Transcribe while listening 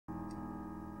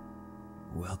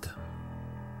Welcome.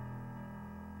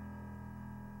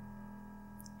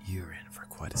 You're in for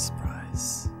quite a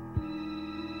surprise.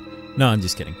 No, I'm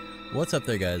just kidding. What's up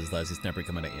there, guys? Lousy Snapper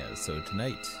coming at you. So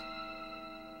tonight,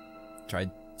 tried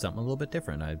something a little bit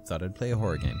different. I thought I'd play a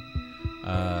horror game.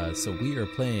 So we are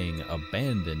playing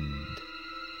Abandoned.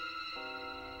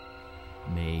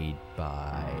 Made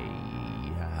by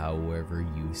however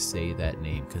you say that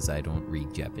name, because I don't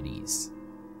read Japanese.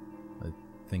 I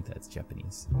think that's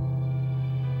Japanese.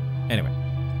 Anyway.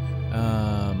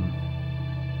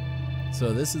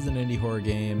 So this is an indie horror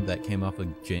game that came off of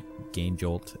Game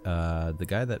Jolt. The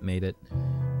guy that made it,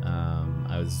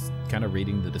 I was kind of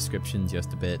reading the description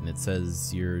just a bit, and it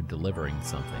says you're delivering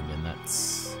something, and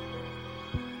that's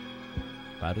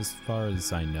about as far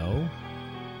as I know.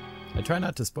 I try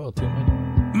not to spoil too much.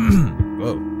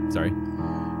 Whoa, sorry.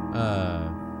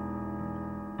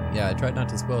 Yeah, I tried not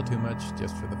to spoil too much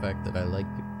just for the fact that I like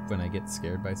when I get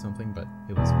scared by something, but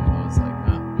it was one of those like,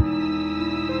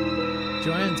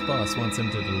 Joanne's boss wants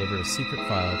him to deliver a secret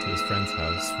file to his friend's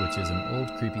house, which is an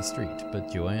old creepy street,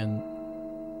 but Joanne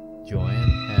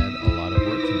had a lot of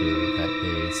work to do that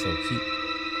day, so he...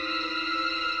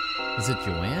 Is it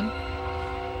Joanne?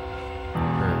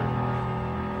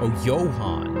 Oh,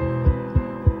 Johan.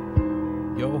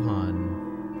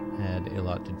 Johan had a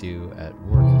lot to do at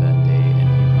work that day, and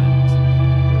he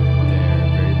went there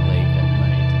very late at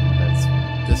night,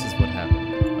 and this is what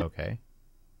happened. Okay.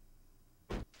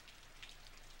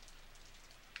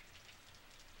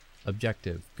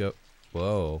 Objective, go.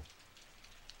 Whoa.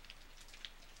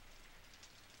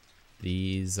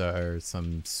 These are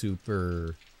some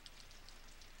super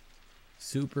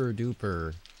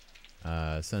duper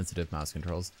sensitive mouse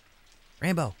controls.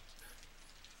 Rambo!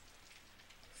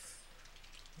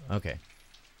 Okay.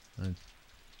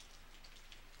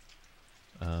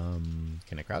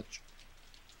 Can I crouch?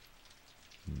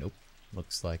 Nope.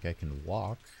 Looks like I can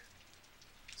walk.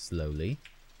 Slowly.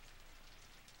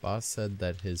 Boss said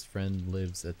that his friend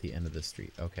lives at the end of the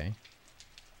street. Okay.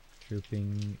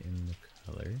 Trooping in the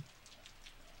color.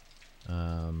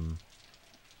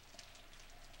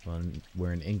 Well,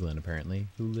 we're in England apparently.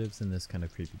 Who lives in this kind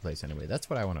of creepy place anyway? That's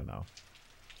what I want to know.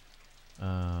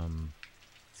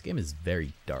 This game is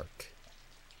very dark.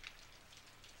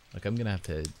 Like, I'm gonna have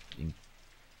to...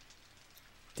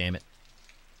 Damn it.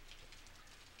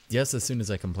 Just as soon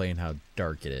as I complain how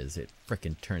dark it is, it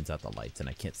frickin' turns out the lights and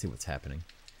I can't see what's happening.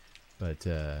 But,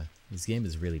 this game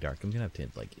is really dark. I'm gonna have to,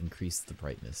 like, increase the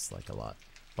brightness, like, a lot.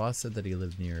 Boss said that he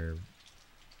lived near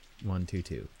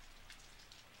 122.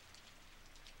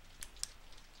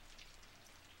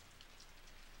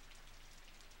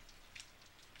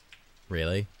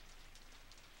 Really?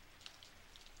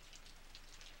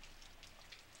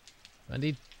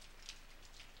 Indeed.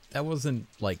 That wasn't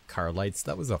like car lights,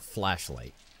 that was a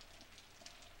flashlight.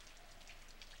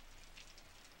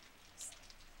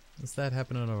 What's that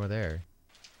happening over there?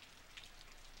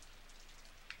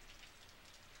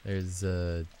 There's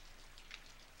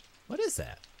what is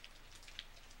that?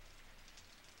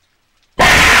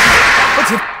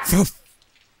 What's it?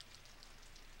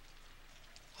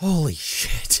 Holy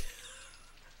shit.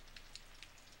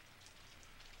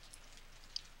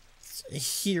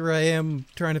 Here I am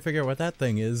trying to figure out what that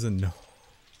thing is, and what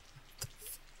the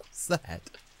fuck was that?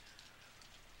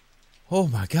 Oh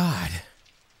my god.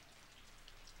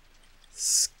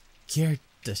 Scared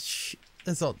the shit.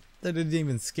 That's all. That didn't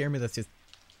even scare me, that's just...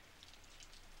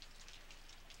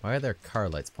 Why are there car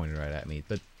lights pointed right at me?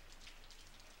 But...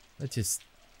 That's just...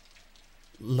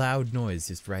 Loud noise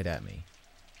just right at me.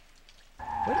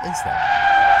 What is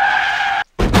that?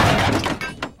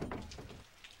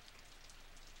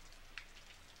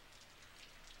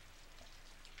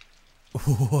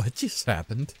 What just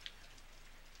happened?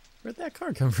 Where'd that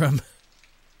car come from?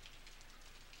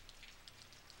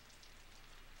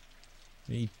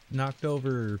 He knocked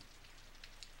over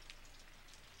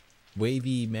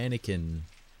wavy mannequin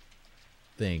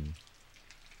thing.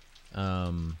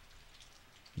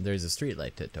 There's a street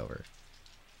light tipped over.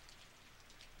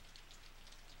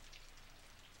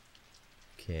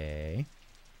 Okay.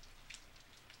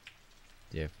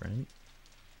 Different.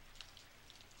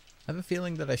 I have a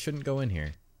feeling that I shouldn't go in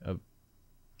here.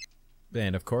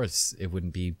 And of course, it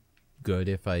wouldn't be good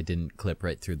if I didn't clip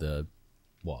right through the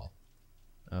wall.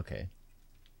 Okay.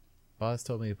 Boss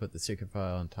told me to put the secret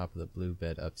file on top of the blue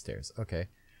bed upstairs. Okay.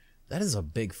 That is a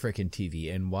big frickin' TV,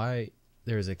 and why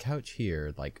there's a couch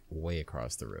here, like, way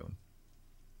across the room.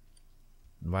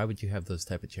 Why would you have those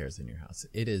type of chairs in your house?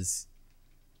 It is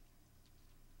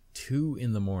 2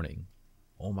 in the morning.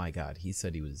 Oh my god, he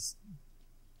said he was...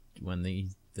 When they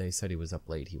said he was up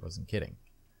late, he wasn't kidding.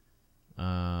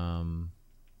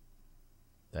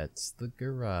 That's the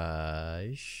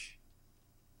garage.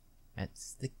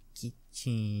 That's the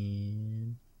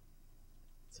kitchen.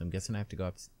 So I'm guessing I have to go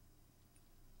up.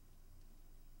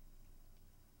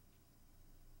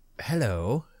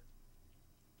 Hello.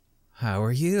 How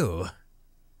are you?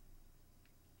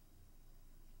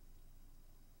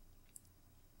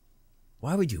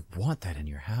 Why would you want that in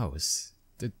your house?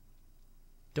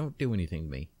 Don't do anything to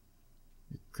me.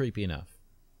 You're creepy enough.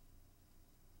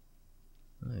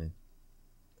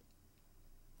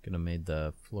 Could have made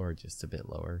the floor just a bit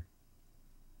lower.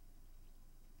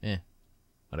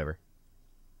 Whatever.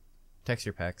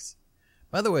 Texture packs.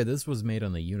 By the way, this was made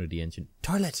on the Unity engine.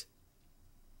 Toilet!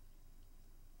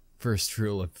 First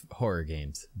rule of horror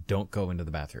games. Don't go into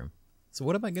the bathroom. So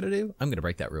what am I gonna do? I'm gonna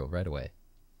break that rule right away.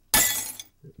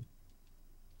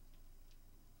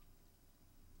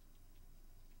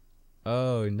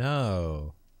 Oh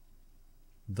no.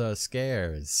 The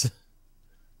scares.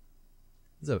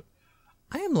 So,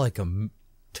 I am like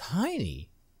tiny.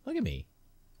 Look at me.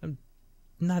 I'm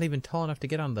not even tall enough to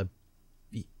get on the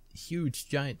huge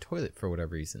giant toilet for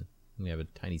whatever reason. We have a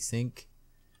tiny sink.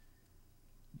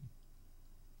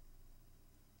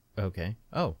 Okay.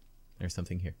 Oh, there's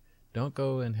something here. Don't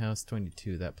go in house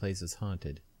 22. That place is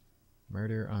haunted.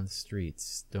 Murder on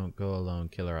streets. Don't go alone.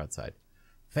 Killer outside.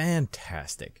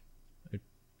 Fantastic.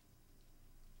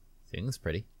 Thing's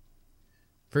pretty.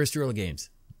 First rule of games.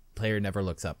 Player never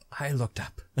looks up. I looked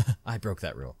up. I broke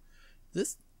that rule.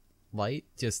 This light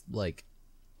just like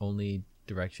only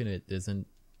direction it isn't.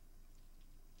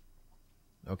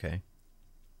 Okay.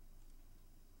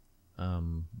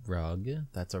 Rug.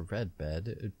 That's a red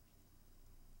bed.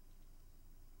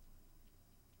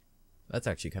 That's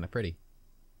actually kind of pretty.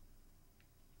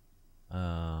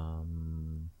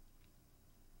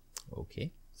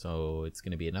 Okay. So it's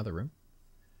going to be another room.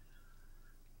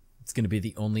 It's going to be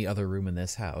the only other room in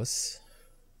this house.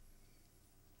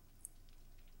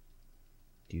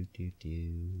 Blue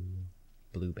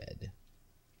bed.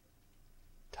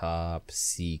 Top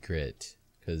secret.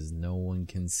 Because no one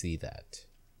can see that.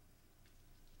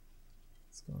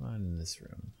 What's going on in this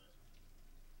room?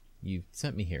 You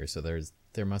sent me here, so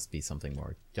there must be something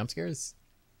more. Jump scares?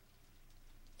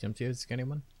 Jump scares?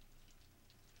 Anyone?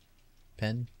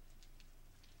 Pen?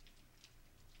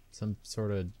 Some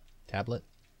sort of tablet?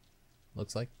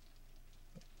 Looks like.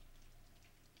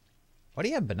 Why do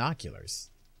you have binoculars?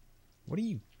 What are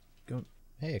you going?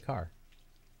 Hey, a car.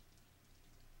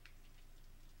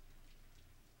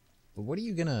 But what are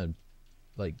you gonna,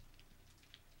 like?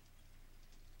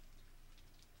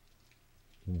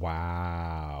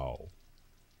 Wow.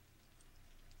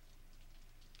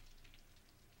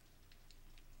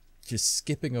 Just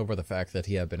skipping over the fact that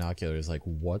he had binoculars, like,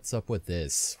 what's up with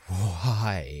this?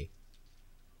 Why?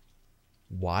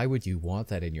 Why would you want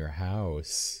that in your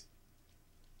house?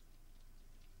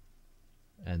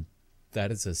 And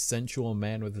that is a sensual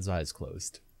man with his eyes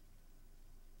closed.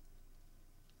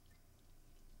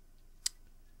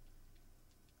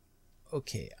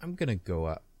 Okay, I'm gonna go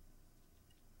up.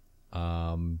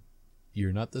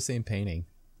 You're not the same painting.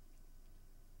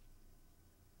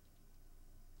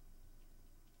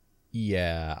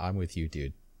 Yeah, I'm with you,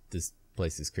 dude. This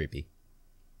place is creepy.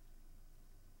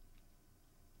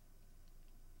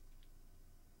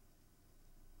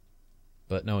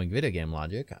 But knowing video game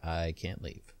logic, I can't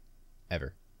leave.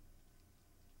 Ever.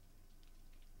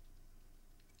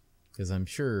 Because I'm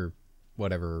sure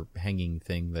whatever hanging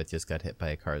thing that just got hit by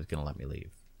a car is going to let me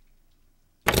leave.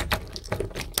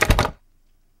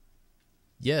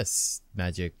 Yes,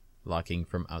 magic locking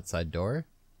from outside door.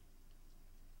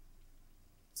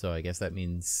 So I guess that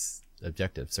means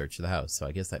objective search the house. So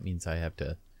I guess that means I have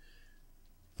to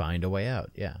find a way out.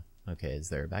 Yeah. Okay, is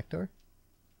there a back door?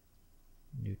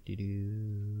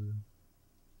 Doo-doo-doo.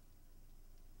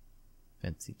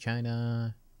 Fancy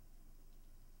china.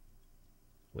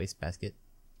 Wastebasket.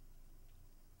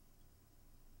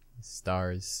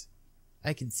 Stars.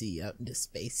 I can see out into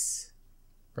space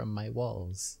from my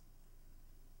walls.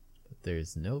 But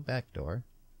there's no back door.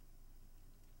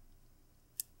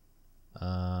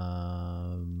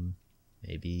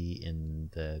 Maybe in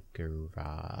the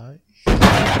garage?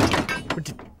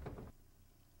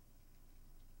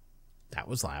 That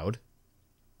was loud.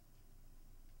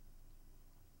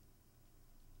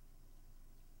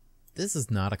 This is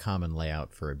not a common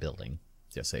layout for a building,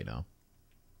 just so you know.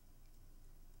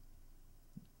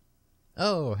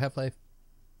 Oh, Half-Life.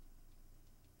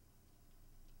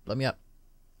 Let me up.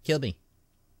 Kill me.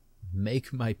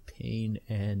 Make my pain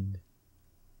end.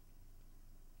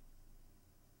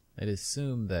 I'd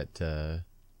assume that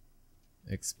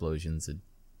explosions would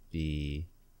be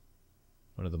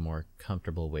one of the more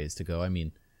comfortable ways to go. I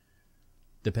mean,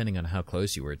 depending on how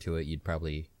close you were to it, you'd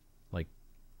probably, like,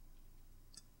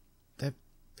 that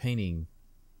painting,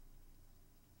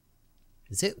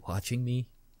 is it watching me?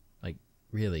 Like,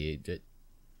 really,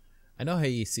 I know how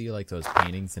you see, like, those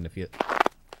paintings, and if you,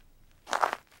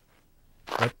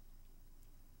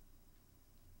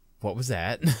 what was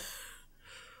that?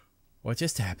 What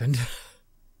just happened?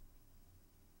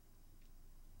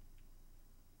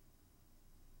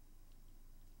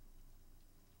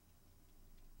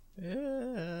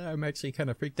 I'm actually kind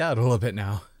of freaked out a little bit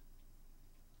now.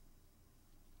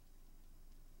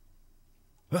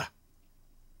 Ah.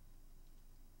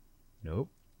 Nope.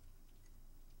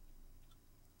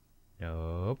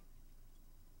 Nope.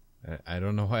 I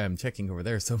don't know why I'm checking over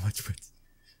there so much, but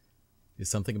there's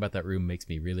something about that room makes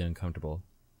me really uncomfortable.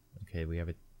 Okay, we have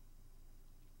it.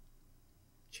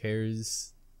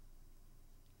 Chairs.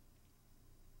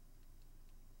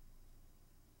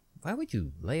 Why would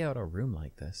you lay out a room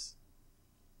like this?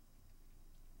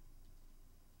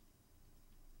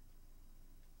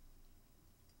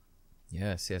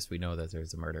 Yes, yes, we know that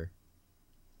there's a murder.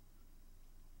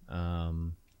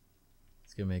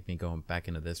 It's gonna make me go back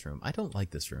into this room. I don't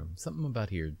like this room. Something about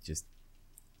here just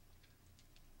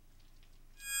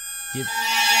give.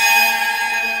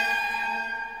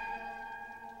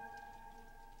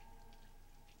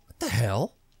 What the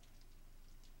hell?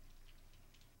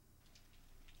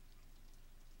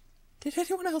 Did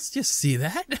anyone else just see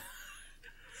that?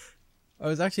 I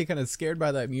was actually kind of scared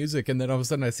by that music, and then all of a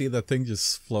sudden I see the thing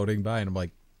just floating by, and I'm like,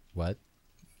 what?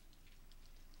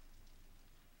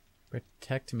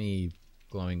 Protect me,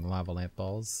 glowing lava lamp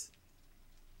balls.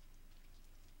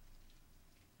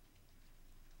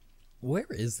 Where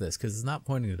is this? Because it's not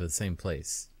pointing to the same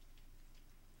place.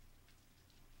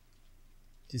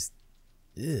 Just,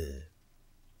 ugh.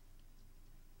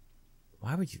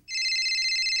 Why would you...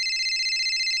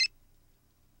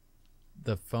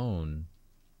 The phone.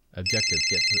 Objective,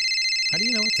 get to... How do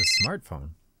you know it's a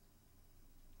smartphone?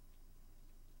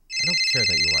 I don't care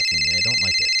that you're watching me. I don't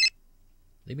like it.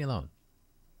 Leave me alone.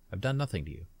 I've done nothing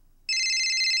to you.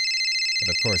 But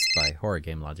of course, by horror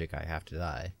game logic, I have to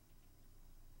die.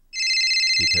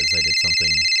 Because I did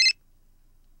something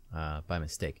by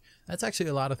mistake. That's actually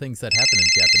a lot of things that happen in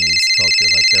Japanese culture.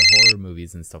 Like their horror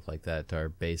movies and stuff like that are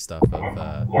based off of...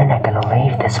 You're not gonna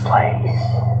leave this place.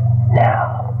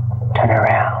 Now, turn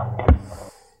around.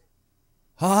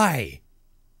 Hi!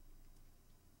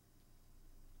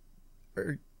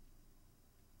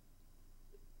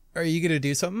 Are you gonna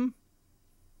do something?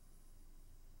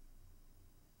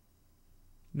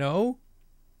 No?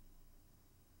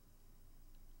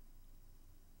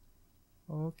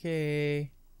 Okay.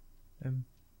 I'm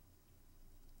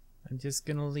just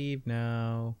gonna leave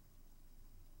now.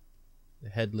 The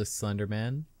Headless Slender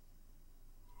Man.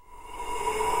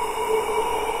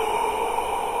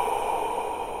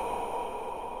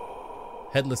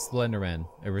 Headless Slender Man,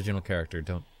 original character.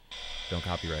 Don't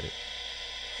copyright it.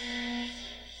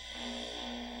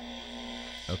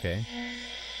 Okay.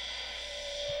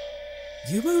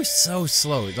 You move so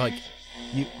slow. Like,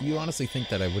 you honestly think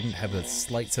that I wouldn't have a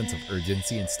slight sense of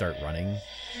urgency and start running?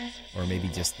 Or maybe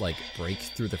just, like, break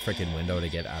through the frickin' window to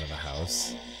get out of the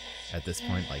house? At this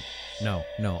point, like, no,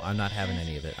 I'm not having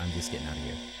any of it. I'm just getting out of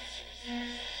here.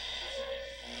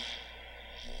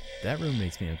 That room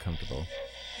makes me uncomfortable.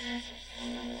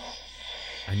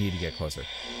 I need to get closer.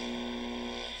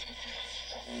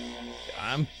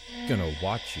 I'm gonna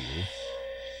watch you.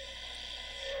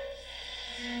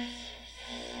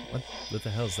 What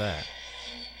the hell's that?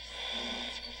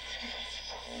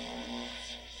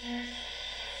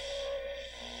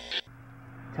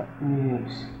 Top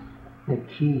news. The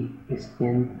key is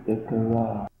in the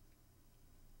garage.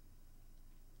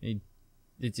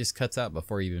 It just cuts out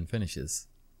before he even finishes.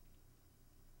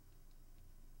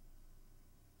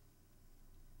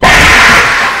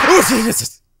 Oh,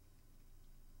 Jesus!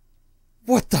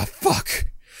 What the fuck?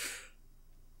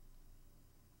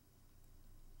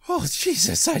 Oh,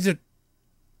 Jesus, I did...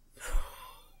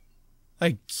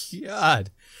 My God.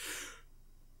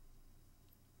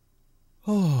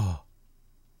 Oh.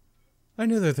 I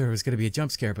knew that there was going to be a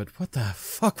jump scare, but what the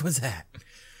fuck was that?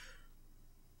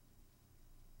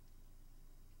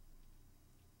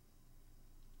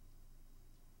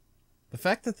 The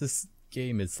fact that this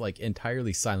game is like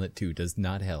entirely silent too does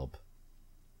not help.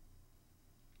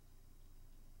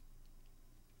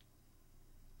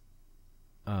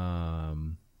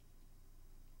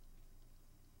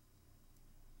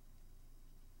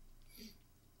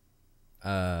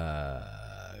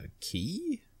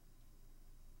 Key?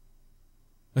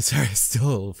 I'm sorry, I'm still a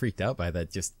little freaked out by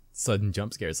that just sudden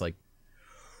jump scare. It's like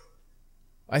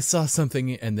I saw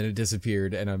something and then it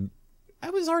disappeared, and I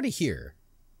was already here.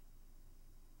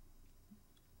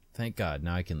 Thank God,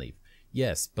 now I can leave.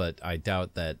 Yes, but I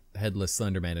doubt that Headless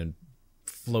Slenderman and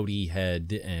Floaty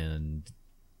Head and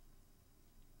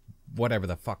whatever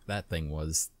the fuck that thing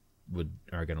was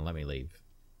are gonna let me leave.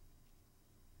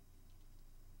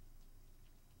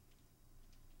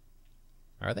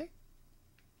 Are they?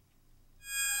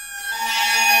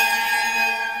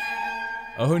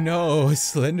 Oh no,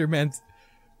 Slenderman's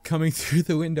coming through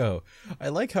the window. I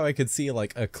like how I could see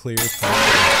like a clear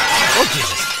path. Oh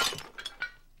Jesus!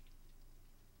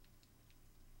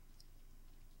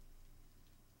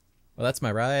 Well, that's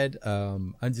my ride.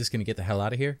 I'm just gonna get the hell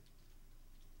out of here.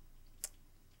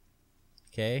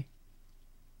 Okay.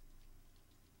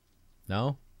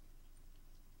 No?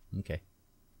 Okay.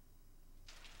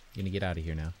 Gonna get out of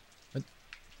here now. What?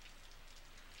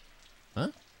 Huh?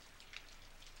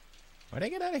 Why'd I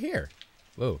get out of here?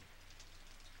 Whoa.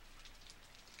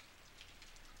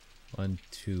 1,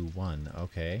 2, 1.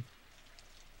 Okay.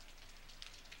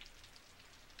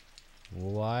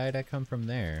 Why'd I come from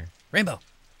there? Rainbow!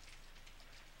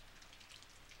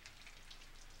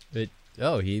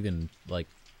 Oh, he even, like,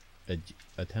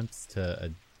 attempts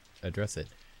to address it.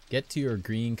 Get to your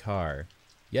green car.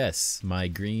 Yes, my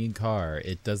green car.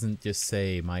 It doesn't just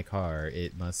say my car.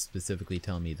 It must specifically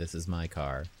tell me this is my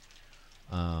car.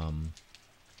 What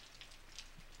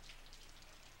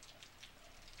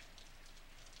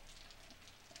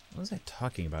was I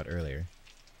talking about earlier?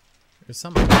 There's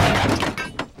something.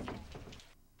 What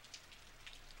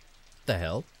the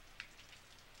hell?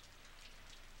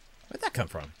 Where'd that come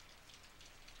from?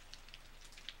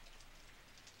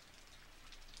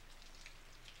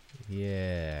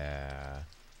 Yeah.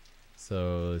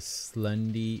 So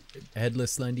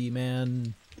Headless Slendy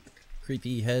Man,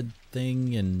 creepy head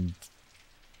thing, and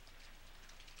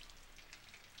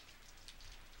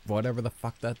whatever the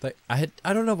fuck that thing. I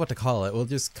don't know what to call it. We'll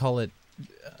just call it.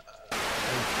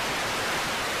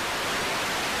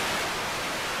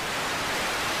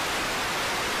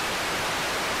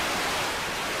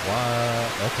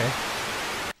 Okay.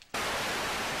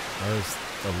 I was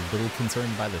a little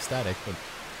concerned by the static, but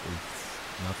there's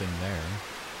nothing there.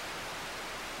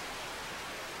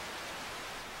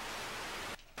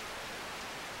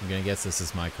 I'm gonna guess this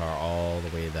is my car all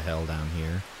the way the hell down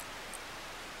here.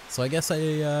 So I guess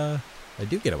I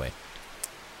do get away.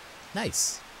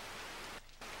 Nice.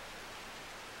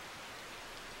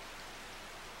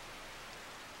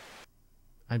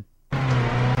 I'm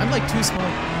like too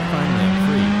small. Finally, I'm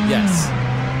free. Yes.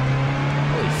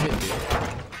 Holy shit, dude.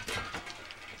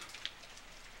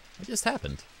 What just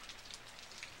happened?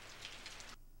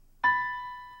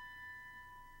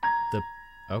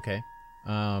 Okay.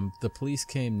 The police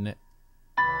came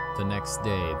the next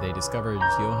day. They discovered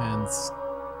Johann's...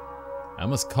 I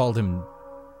almost called him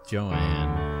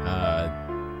Joanne.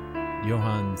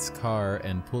 Johann's car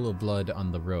and pool of blood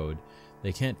on the road.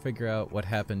 They can't figure out what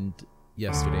happened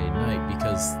yesterday night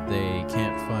because they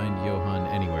can't find Johann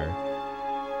anywhere.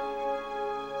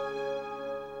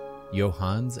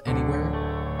 Johann's anywhere?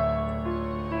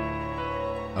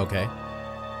 Okay.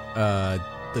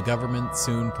 The government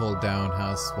soon pulled down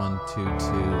House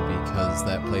 122 because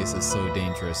that place is so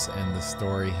dangerous and the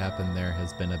story happened there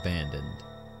has been abandoned.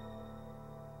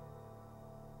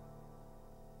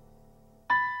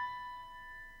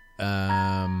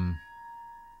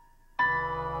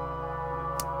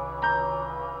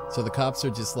 So the cops are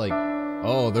just like,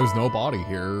 oh, there's no body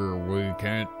here. We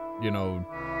can't, you know,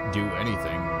 do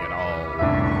anything at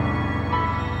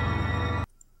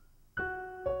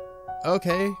all.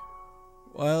 Okay.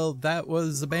 Well, that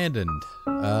was abandoned.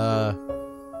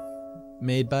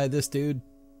 Made by this dude.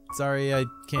 Sorry, I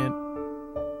can't...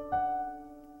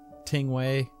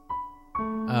 Tingway.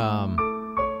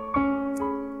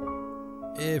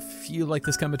 If you like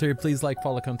this commentary, please like,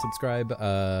 follow, comment, subscribe.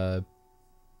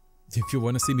 If you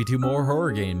want to see me do more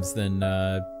horror games, then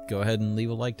go ahead and leave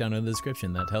a like down in the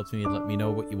description. That helps me let me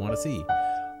know what you want to see.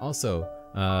 Also,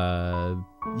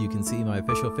 you can see my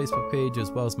official Facebook page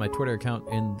as well as my Twitter account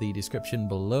in the description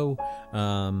below.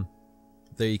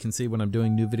 There you can see when I'm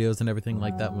doing new videos and everything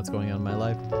like that and what's going on in my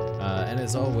life. And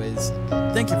as always,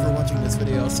 thank you for watching this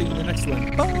video. I'll see you in the next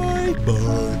one. Bye!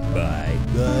 Bye! Bye!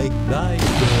 Bye! Bye! Bye!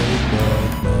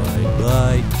 Bye!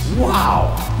 Bye!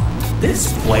 Wow!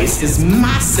 This place is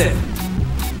massive!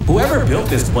 Whoever built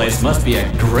this place must be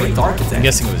a great architect. I'm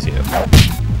guessing it was you.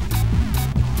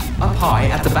 Up high,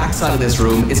 at the back side of this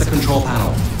room, is a control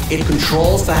panel. It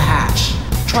controls the hatch.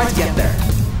 Try to get there.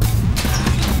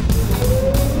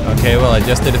 Okay, well, I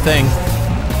just did a thing.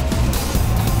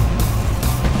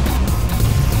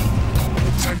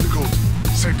 Save the court.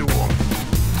 Save the war.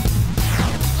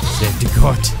 Save the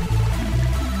court.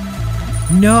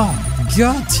 No,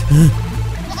 goat.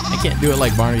 I can't do it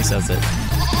like Barney says it.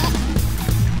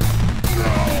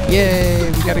 Yay,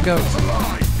 we got a goat.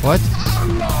 What?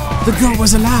 The goat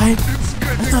was alive.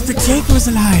 I thought the cake was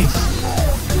alive.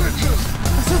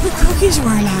 I thought the cookies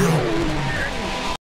were alive.